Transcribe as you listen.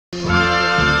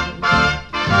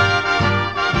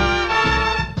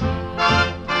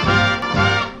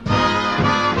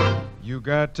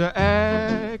got to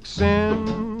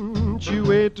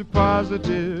accentuate the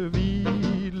positive,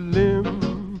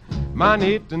 eliminate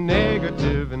the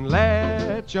negative, and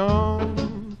latch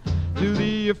on to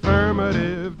the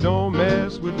affirmative. Don't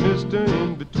mess with Mr.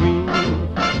 In-Between.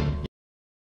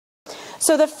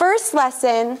 So the first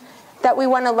lesson that we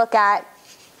want to look at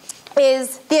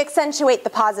is the Accentuate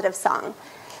the Positive song.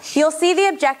 You'll see the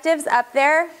objectives up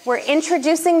there. We're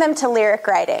introducing them to lyric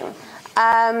writing.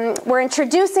 We're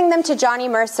introducing them to Johnny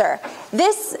Mercer.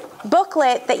 This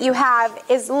booklet that you have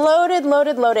is loaded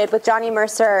with Johnny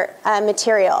Mercer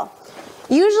material.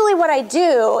 Usually what I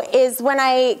do is when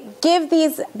I give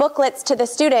these booklets to the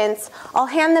students, I'll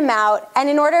hand them out, and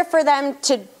in order for them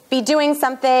to be doing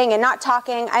something and not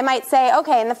talking, I might say,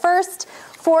 okay, in the first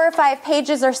 4 or 5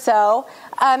 pages or so,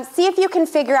 see if you can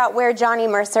figure out where Johnny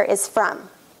Mercer is from.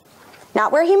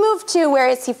 Not where he moved to, where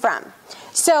is he from?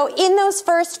 So in those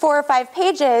first 4 or 5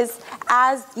 pages,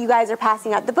 as you guys are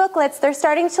passing out the booklets, they're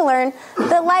starting to learn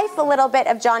the life a little bit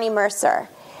of Johnny Mercer.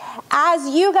 As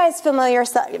you guys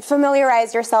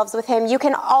familiarize yourselves with him, you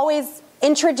can always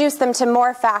introduce them to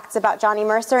more facts about Johnny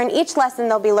Mercer, and each lesson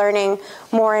they'll be learning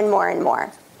more and more and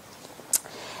more.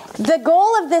 The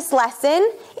goal of this lesson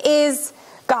is,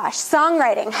 gosh,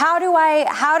 songwriting. How do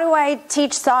I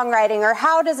teach songwriting, or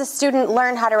how does a student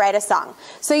learn how to write a song?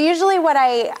 So usually what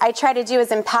I try to do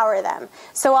is empower them.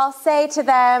 So I'll say to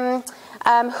them,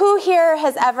 who here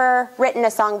has ever written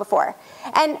a song before?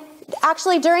 And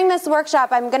actually, during this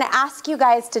workshop, I'm going to ask you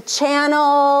guys to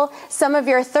channel some of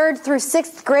your 3rd through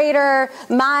 6th grader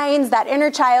minds, that inner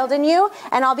child in you,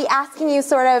 and I'll be asking you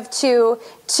sort of to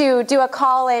do a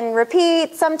call and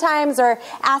repeat sometimes, or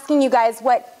asking you guys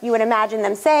what you would imagine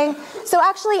them saying. So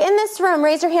actually, in this room,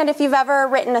 raise your hand if you've ever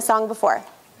written a song before.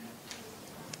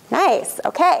 Nice,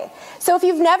 okay. So if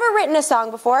you've never written a song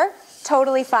before,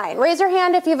 totally fine. Raise your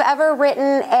hand if you've ever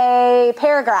written a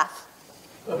paragraph.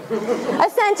 A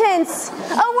sentence,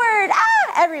 a word,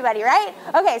 everybody, right?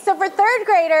 Okay, so for 3rd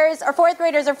graders or 4th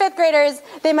graders or 5th graders,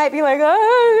 they might be like,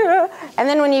 and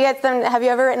then when you get them, have you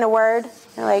ever written a word?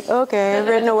 They're like, okay, I've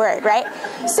written a word, right?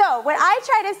 So what I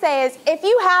try to say is, if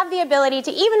you have the ability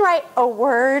to even write a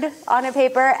word on a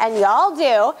paper, and y'all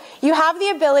do, you have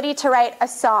the ability to write a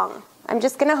song. I'm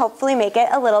just going to hopefully make it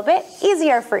a little bit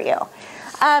easier for you.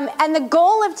 And the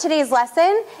goal of today's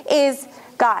lesson is,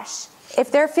 gosh, if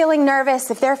they're feeling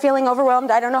nervous, if they're feeling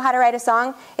overwhelmed, I don't know how to write a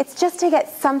song, it's just to get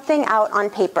something out on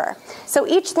paper. So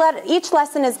each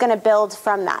lesson is going to build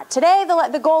from that. Today,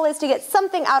 the goal is to get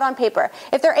something out on paper.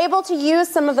 If they're able to use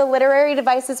some of the literary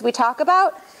devices we talk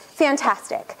about,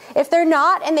 fantastic. If they're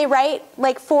not and they write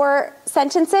like 4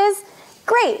 sentences,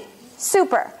 great,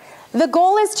 super. The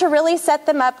goal is to really set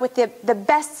them up with the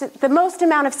most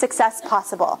amount of success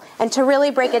possible, and to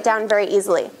really break it down very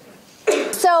easily.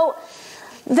 So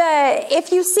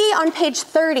if you see on page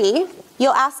 30,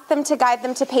 you'll ask them to guide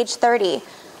them to page 30.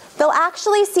 They'll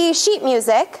actually see sheet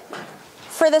music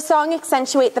for the song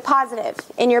Accentuate the Positive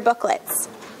in your booklets.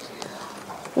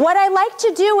 What I like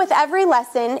to do with every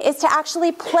lesson is to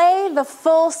actually play the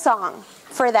full song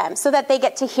for them so that they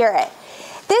get to hear it.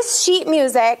 This sheet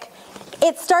music,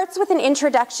 it starts with an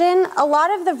introduction. A lot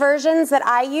of the versions that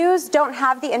I use don't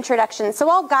have the introduction, so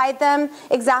I'll guide them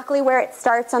exactly where it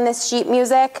starts on this sheet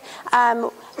music.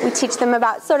 We teach them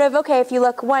about sort of, okay, if you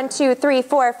look 1, 2, 3,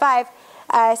 4, 5,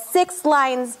 6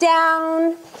 lines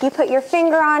down, you put your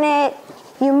finger on it,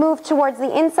 you move towards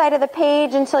the inside of the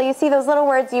page until you see those little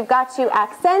words you've got to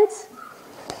accent.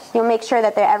 You'll make sure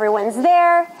that everyone's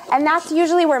there, and that's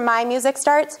usually where my music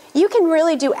starts. You can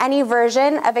really do any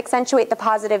version of Accentuate the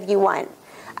Positive you want.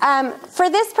 For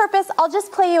this purpose, I'll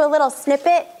just play you a little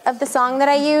snippet of the song that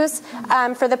I use.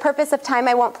 For the purpose of time,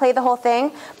 I won't play the whole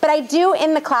thing, but I do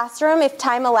in the classroom, if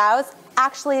time allows,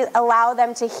 actually allow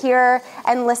them to hear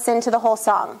and listen to the whole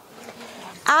song.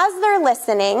 As they're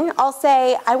listening, I'll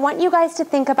say, I want you guys to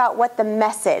think about what the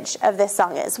message of this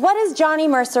song is. What is Johnny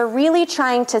Mercer really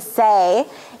trying to say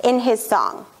in his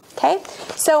song? Okay,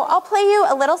 so I'll play you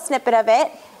a little snippet of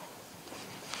it.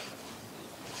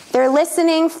 They're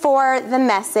listening for the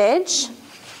message.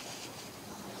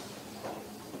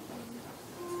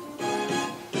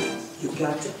 You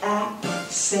got to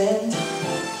accentuate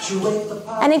the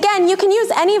positive. And again, you can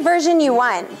use any version you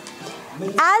want.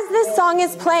 As this song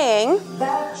is playing,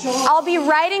 I'll be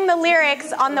writing the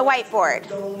lyrics on the whiteboard.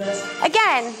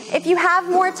 Again, if you have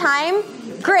more time,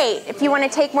 great. If you want to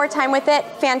take more time with it,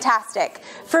 fantastic.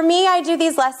 For me, I do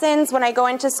these lessons when I go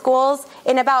into schools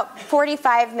in about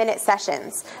 45-minute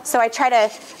sessions. So I try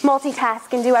to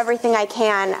multitask and do everything I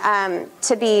can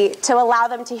to allow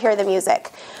them to hear the music.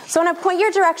 So I'm going to point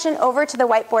your direction over to the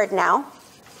whiteboard now.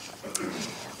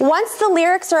 Once the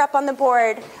lyrics are up on the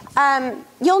board,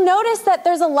 you'll notice that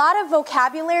there's a lot of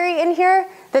vocabulary in here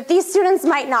that these students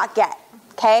might not get,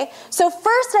 okay? So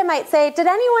first I might say, did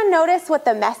anyone notice what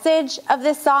the message of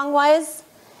this song was?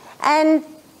 And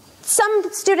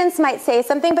some students might say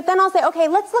something, but then I'll say, okay,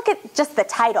 let's look at just the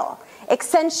title,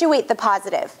 Accentuate the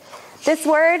Positive. This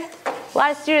word, a lot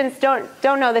of students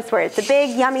don't know this word. It's a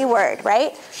big, yummy word,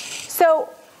 right? So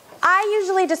I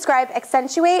usually describe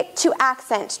accentuate to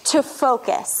accent, to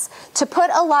focus, to put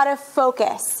a lot of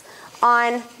focus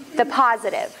on the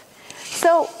positive.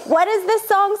 So what is this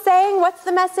song saying? What's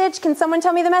the message? Can someone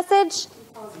tell me the message?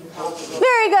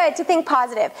 Very good, to think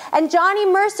positive. And Johnny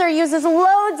Mercer uses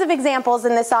loads of examples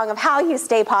in this song of how you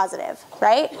stay positive,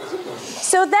 right?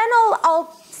 So then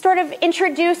I'll sort of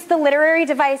introduce the literary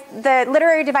device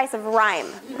of rhyme,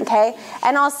 okay?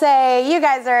 And I'll say, are you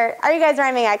guys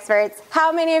rhyming experts?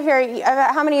 How many of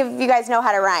you guys know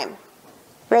how to rhyme?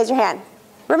 Raise your hand.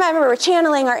 Remember, we're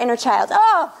channeling our inner child.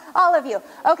 Oh, all of you.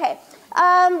 Okay.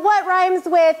 What rhymes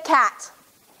with cat?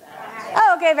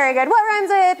 Oh, okay, very good. What rhymes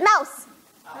with mouse?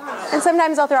 And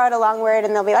sometimes I'll throw out a long word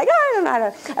and they'll be like, oh, I don't know how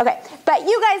to. Okay, but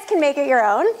you guys can make it your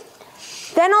own.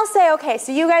 Then I'll say, okay,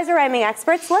 so you guys are rhyming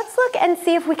experts. Let's look and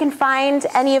see if we can find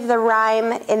any of the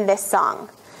rhyme in this song.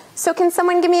 So can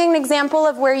someone give me an example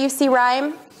of where you see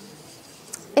rhyme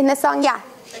in this song? Yeah.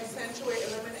 Accentuate,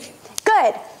 eliminate.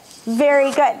 Good.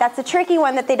 Very good. That's a tricky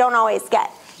one that they don't always get,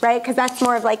 right? Because that's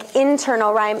more of like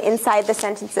internal rhyme inside the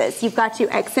sentences. You've got to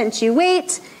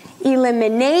accentuate,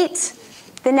 eliminate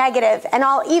the negative. And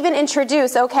I'll even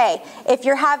introduce, okay, if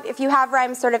you have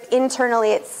rhyme sort of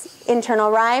internally, it's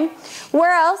internal rhyme.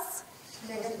 Where else?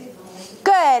 Negative.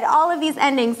 Good. All of these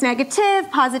endings, negative,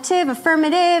 positive,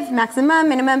 affirmative, maximum,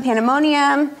 minimum,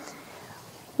 pandemonium.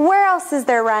 Where else is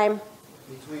there rhyme?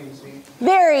 Between, seen.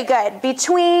 Very good.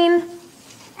 Between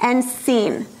and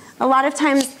seen. A lot of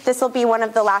times this will be one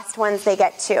of the last ones they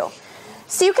get to.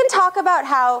 So you can talk about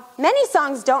how many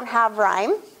songs don't have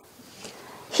rhyme.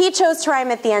 He chose to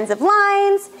rhyme at the ends of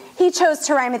lines. He chose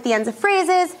to rhyme at the ends of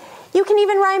phrases. You can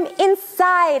even rhyme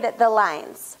inside the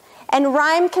lines. And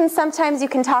rhyme can sometimes, you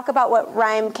can talk about what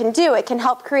rhyme can do. It can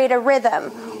help create a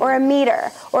rhythm or a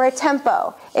meter or a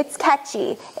tempo. It's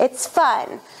catchy. It's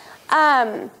fun.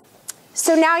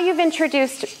 So now you've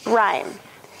introduced rhyme.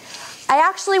 I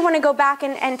actually want to go back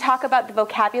and talk about the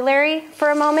vocabulary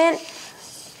for a moment.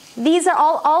 These are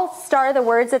all star the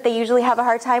words that they usually have a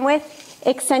hard time with.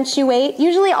 Accentuate.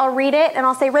 Usually I'll read it and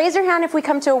I'll say, raise your hand if we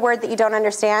come to a word that you don't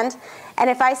understand.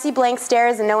 And if I see blank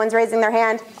stares and no one's raising their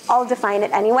hand, I'll define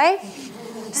it anyway.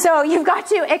 So you've got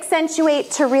to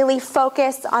accentuate to really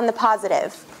focus on the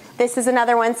positive. This is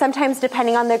another one, sometimes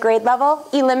depending on the grade level.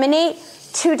 Eliminate,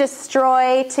 to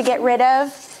destroy, to get rid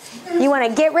of. You want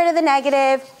to get rid of the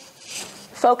negative,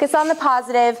 focus on the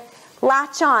positive,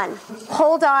 latch on,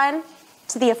 hold on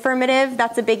to the affirmative.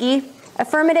 That's a biggie.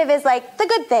 Affirmative is like the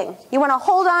good thing. You want to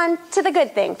hold on to the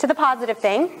good thing, to the positive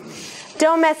thing.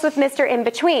 Don't mess with Mr. In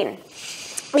Between.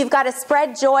 We've got to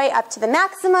spread joy up to the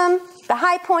maximum, the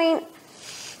high point,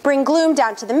 bring gloom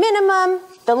down to the minimum,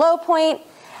 the low point,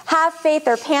 have faith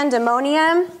or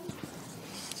pandemonium.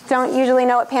 Don't usually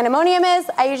know what pandemonium is.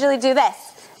 I usually do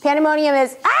this. Pandemonium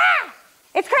is,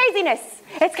 it's craziness.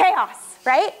 It's chaos,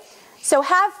 right? So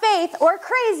have faith or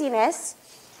craziness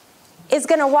is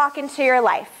going to walk into your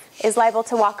life, is liable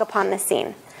to walk upon the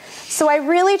scene. So I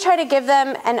really try to give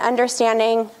them an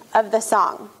understanding of the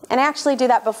song. And I actually do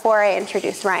that before I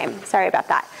introduce rhyme. Sorry about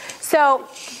that. So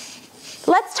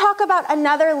let's talk about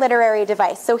another literary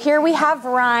device. So here we have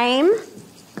rhyme.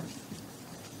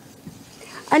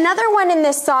 Another one in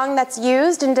this song that's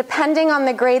used, and depending on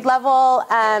the grade level,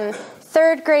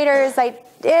 third graders,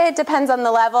 it depends on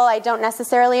the level. I don't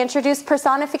necessarily introduce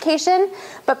personification,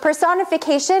 but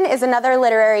personification is another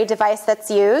literary device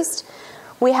that's used.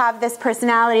 We have this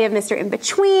personality of Mr. In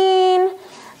Between,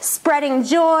 spreading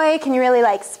joy. Can you really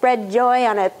spread joy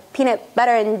on a peanut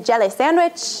butter and jelly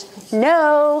sandwich?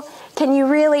 No. Can you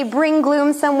really bring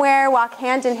gloom somewhere, walk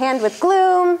hand in hand with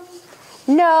gloom?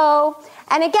 No.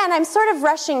 And again, I'm sort of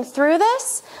rushing through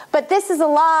this, but this is a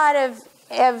lot of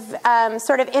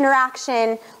sort of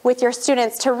interaction with your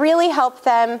students to really help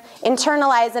them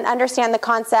internalize and understand the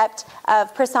concept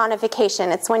of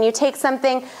personification. It's when you take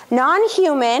something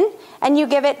non-human and you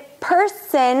give it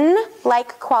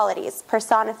person-like qualities,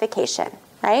 personification,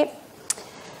 right?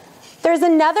 There's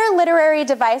another literary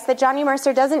device that Johnny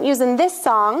Mercer doesn't use in this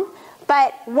song,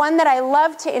 but one that I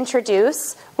love to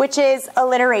introduce, which is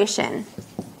alliteration.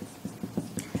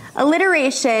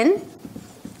 Alliteration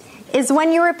is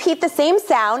when you repeat the same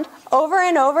sound over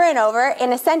and over and over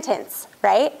in a sentence,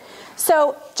 right?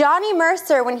 So Johnny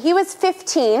Mercer, when he was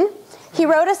 15, he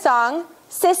wrote a song,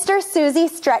 Sister Susie,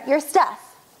 Strut Your Stuff.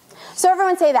 So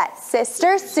everyone say that.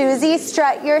 Sister Susie,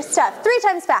 strut your stuff. 3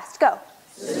 times fast. Go.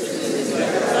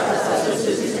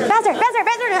 Faster, faster,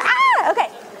 faster. Ah, okay.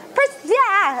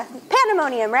 Yeah,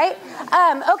 pandemonium, right?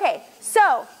 Okay,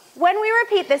 so when we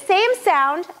repeat the same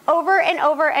sound over and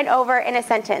over and over in a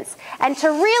sentence, and to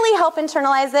really help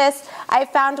internalize this, I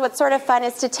found what's sort of fun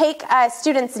is to take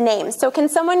students' names. So can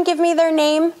someone give me their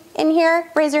name in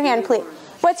here? Raise your hand, please.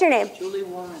 What's your name? Julie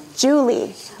Warren.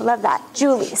 Julie. I love that.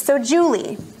 Julie. So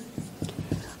Julie,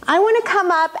 I want to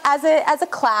come up as a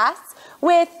class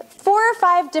with 4 or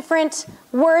 5 different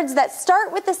words that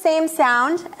start with the same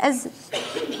sound as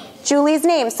Julie's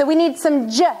name. So we need some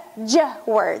j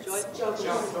words.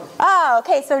 Oh,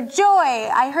 okay, so joy.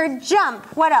 I heard jump.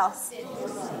 What else?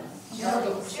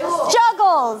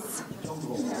 Juggles.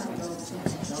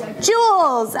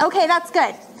 Jewels. Okay, that's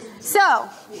good. So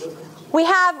we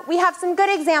have some good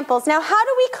examples. Now, how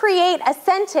do we create a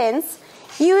sentence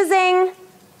using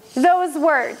those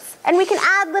words? And we can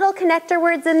add little connector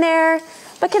words in there.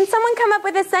 But can someone come up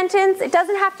with a sentence? It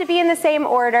doesn't have to be in the same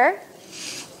order.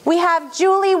 We have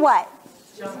Julie what?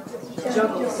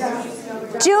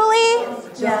 Julie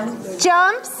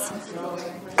jumps.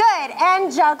 Good.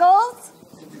 And juggles.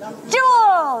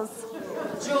 Jewels.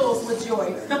 Jules with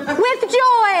joy. With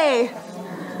joy.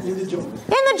 In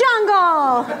the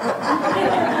jungle.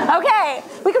 Okay.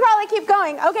 We could probably keep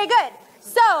going. Okay, good.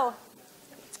 So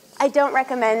I don't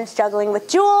recommend juggling with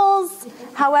jewels.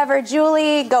 However,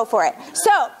 Julie, go for it.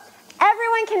 So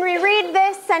everyone can reread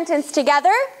this sentence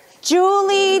together.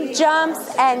 Julie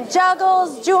jumps and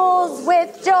juggles jewels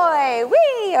with joy.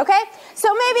 Whee! Okay?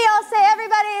 So maybe I'll say,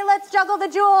 everybody, let's juggle the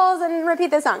jewels and repeat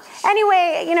the song.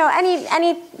 Anyway, you know,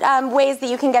 any ways that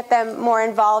you can get them more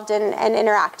involved and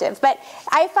interactive. But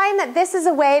I find that this is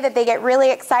a way that they get really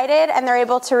excited and they're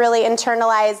able to really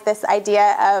internalize this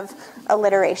idea of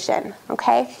alliteration.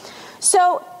 Okay?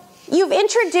 So you've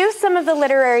introduced some of the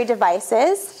literary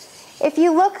devices. If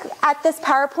you look at this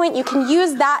PowerPoint, you can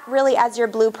use that really as your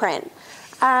blueprint.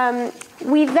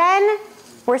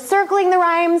 We're circling the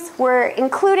rhymes, we're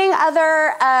including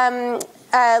other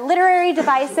literary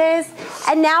devices,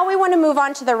 and now we want to move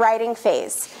on to the writing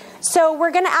phase. So we're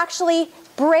going to actually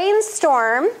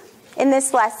brainstorm in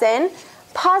this lesson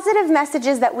positive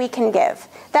messages that we can give.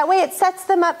 That way it sets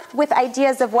them up with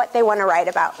ideas of what they want to write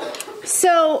about.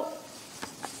 So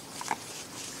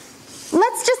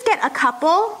let's just get a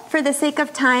couple, for the sake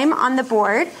of time, on the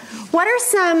board. What are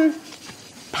some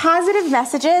positive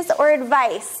messages or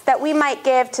advice that we might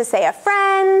give to, say, a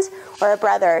friend, or a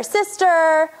brother or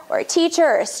sister, or a teacher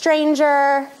or a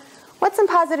stranger? What's some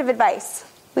positive advice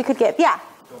we could give? Yeah?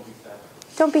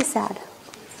 Don't be sad.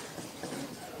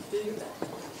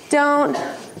 Don't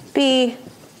be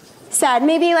sad.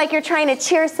 Maybe like you're trying to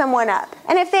cheer someone up.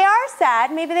 And if they are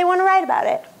sad, maybe they want to write about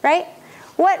it, right?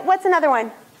 What's another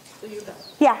one?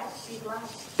 Yeah. Be glad.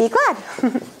 Be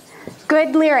glad.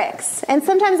 Good lyrics. And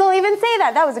sometimes they'll even say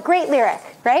that. That was a great lyric,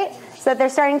 right? So that they're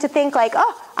starting to think like,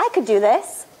 oh, I could do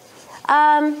this.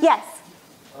 Yes?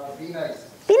 Be nice.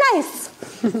 Be nice.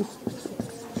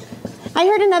 I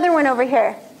heard another one over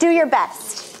here. Do your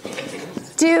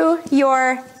best. Do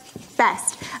your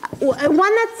best.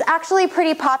 One that's actually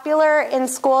pretty popular in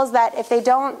schools that if they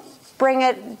don't bring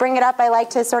it up, I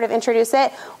like to sort of introduce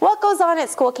it. What goes on at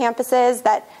school campuses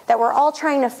that we're all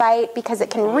trying to fight because it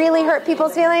can really hurt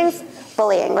people's feelings?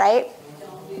 Bullying, right?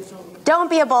 Don't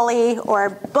be a bully or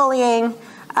bullying.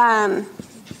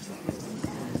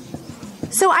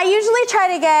 So I usually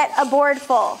try to get a board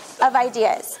full of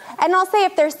ideas. And I'll say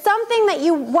if there's something that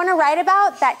you want to write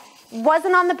about that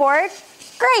wasn't on the board,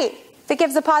 great. That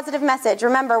gives a positive message.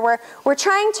 Remember, we're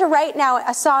trying to write now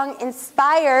a song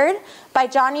inspired by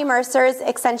Johnny Mercer's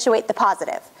Accentuate the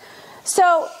Positive.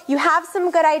 So you have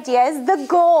some good ideas. The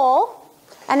goal,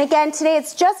 and again, today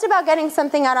it's just about getting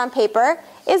something out on paper,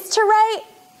 is to write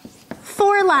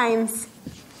 4 lines.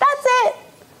 That's it.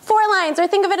 4 lines, or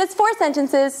think of it as 4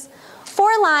 sentences.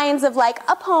 4 lines of like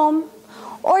a poem,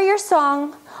 or your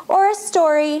song, or a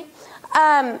story.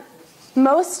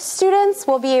 Most students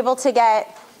will be able to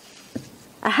get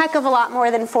a heck of a lot more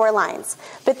than 4 lines.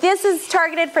 But this is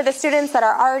targeted for the students that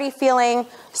are already feeling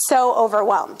so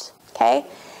overwhelmed, okay?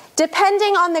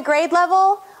 Depending on the grade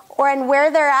level or in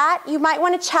where they're at, you might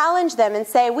want to challenge them and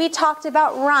say, we talked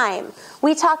about rhyme,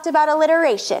 we talked about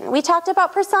alliteration, we talked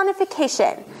about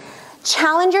personification.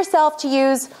 Challenge yourself to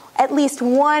use at least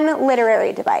 1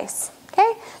 literary device,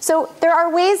 okay? So there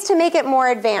are ways to make it more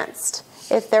advanced.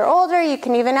 If they're older, you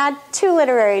can even add 2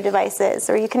 literary devices,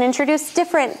 or you can introduce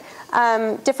different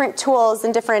different tools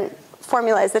and different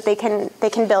formulas that they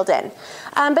can build in.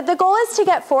 But the goal is to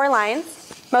get 4 lines.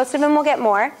 Most of them will get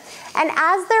more. And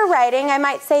as they're writing, I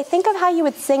might say, think of how you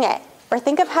would sing it, or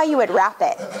think of how you would rap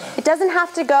it. It doesn't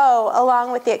have to go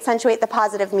along with the Accentuate the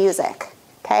Positive music,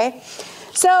 okay?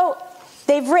 So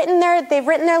they've written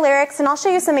their lyrics, and I'll show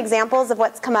you some examples of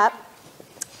what's come up.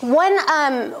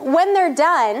 When they're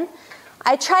done,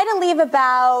 I try to leave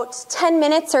about 10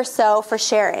 minutes or so for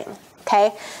sharing,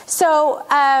 okay? So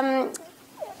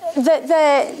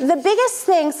the biggest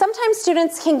thing, sometimes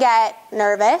students can get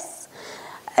nervous,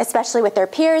 especially with their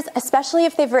peers, especially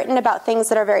if they've written about things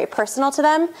that are very personal to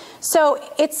them. So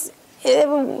it's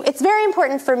very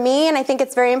important for me, and I think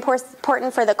it's very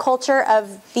important for the culture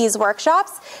of these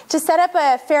workshops, to set up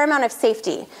a fair amount of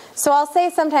safety. So I'll say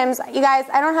sometimes, you guys,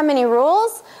 I don't have many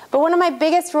rules, but one of my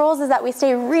biggest rules is that we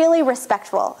stay really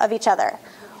respectful of each other.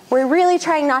 We're really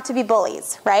trying not to be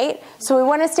bullies, right? So we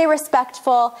want to stay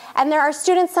respectful, and there are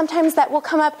students sometimes that will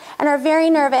come up and are very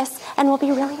nervous and will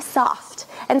be really soft.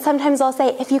 And sometimes I'll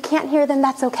say, if you can't hear them,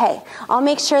 that's okay. I'll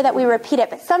make sure that we repeat it.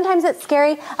 But sometimes it's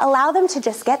scary. Allow them to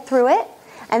just get through it,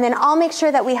 and then I'll make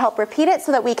sure that we help repeat it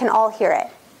so that we can all hear it,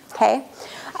 okay?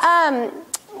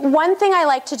 One thing I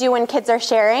like to do when kids are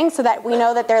sharing, so that we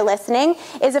know that they're listening,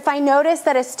 is if I notice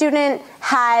that a student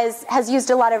has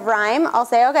used a lot of rhyme, I'll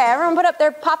say, okay, everyone put up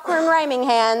their popcorn rhyming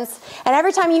hands. And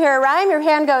every time you hear a rhyme, your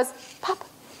hand goes pop,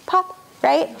 pop,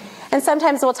 right? And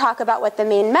sometimes we'll talk about what the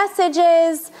main message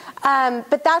is.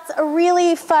 But that's a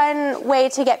really fun way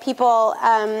to get people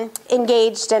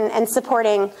engaged and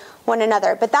supporting one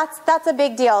another. But that's a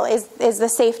big deal, is the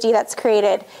safety that's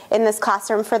created in this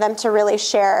classroom for them to really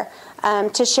share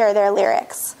their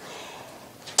lyrics.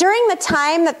 During the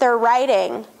time that they're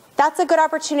writing, that's a good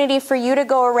opportunity for you to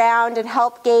go around and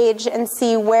help gauge and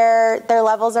see where their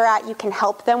levels are at. You can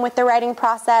help them with the writing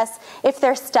process. If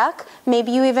they're stuck,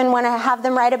 maybe you even want to have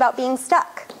them write about being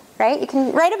stuck, right? You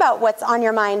can write about what's on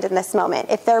your mind in this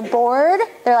moment. If they're bored,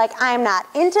 they're like, I'm not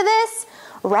into this,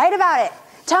 write about it.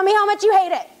 Tell me how much you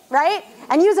hate it, right?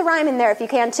 And use a rhyme in there if you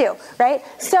can too, right?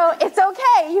 So it's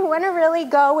okay. You want to really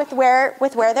go with where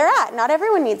they're at. Not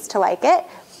everyone needs to like it,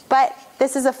 but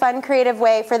this is a fun, creative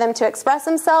way for them to express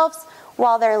themselves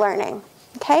while they're learning,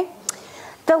 okay?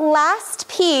 The last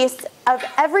piece of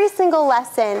every single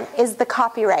lesson is the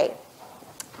copyright.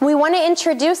 We want to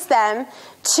introduce them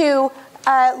to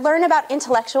learn about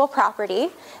intellectual property,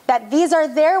 that these are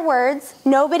their words.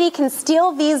 Nobody can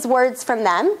steal these words from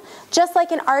them. Just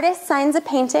like an artist signs a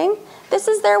painting, this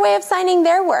is their way of signing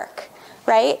their work,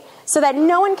 right? So that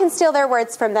no one can steal their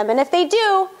words from them. And if they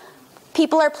do,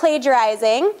 people are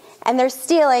plagiarizing, and they're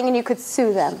stealing, and you could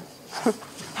sue them,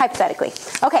 hypothetically.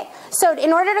 Okay, so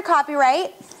in order to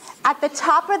copyright, at the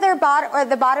top of their or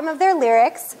the bottom of their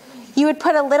lyrics, you would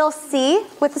put a little C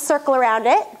with a circle around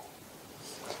it.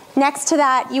 Next to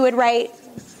that, you would write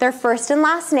their first and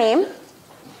last name.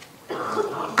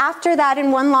 After that, in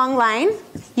one long line,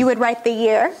 you would write the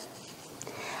year.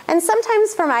 And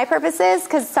sometimes for my purposes,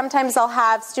 because sometimes I'll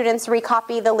have students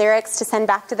recopy the lyrics to send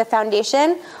back to the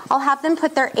foundation, I'll have them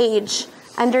put their age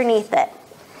underneath it.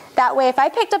 That way, if I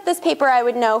picked up this paper, I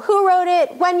would know who wrote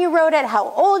it, when you wrote it, how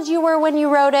old you were when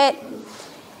you wrote it.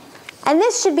 And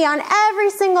this should be on every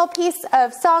single piece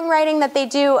of songwriting that they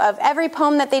do, of every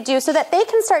poem that they do, so that they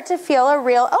can start to feel a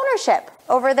real ownership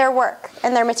over their work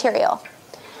and their material.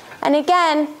 And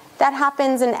again, that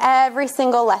happens in every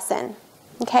single lesson,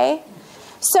 okay?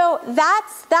 So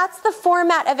that's the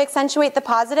format of Accentuate the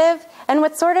Positive. And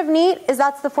what's sort of neat is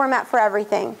that's the format for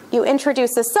everything. You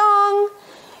introduce a song,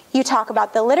 you talk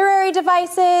about the literary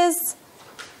devices,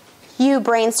 you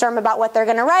brainstorm about what they're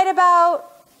going to write about,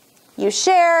 you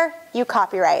share, you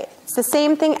copyright. It's the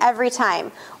same thing every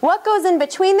time. What goes in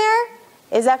between there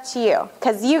is up to you.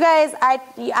 Because you guys, I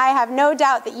have no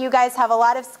doubt that you guys have a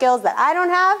lot of skills that I don't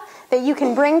have, that you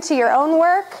can bring to your own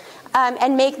work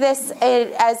and make this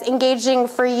as engaging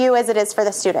for you as it is for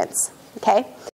the students. Okay?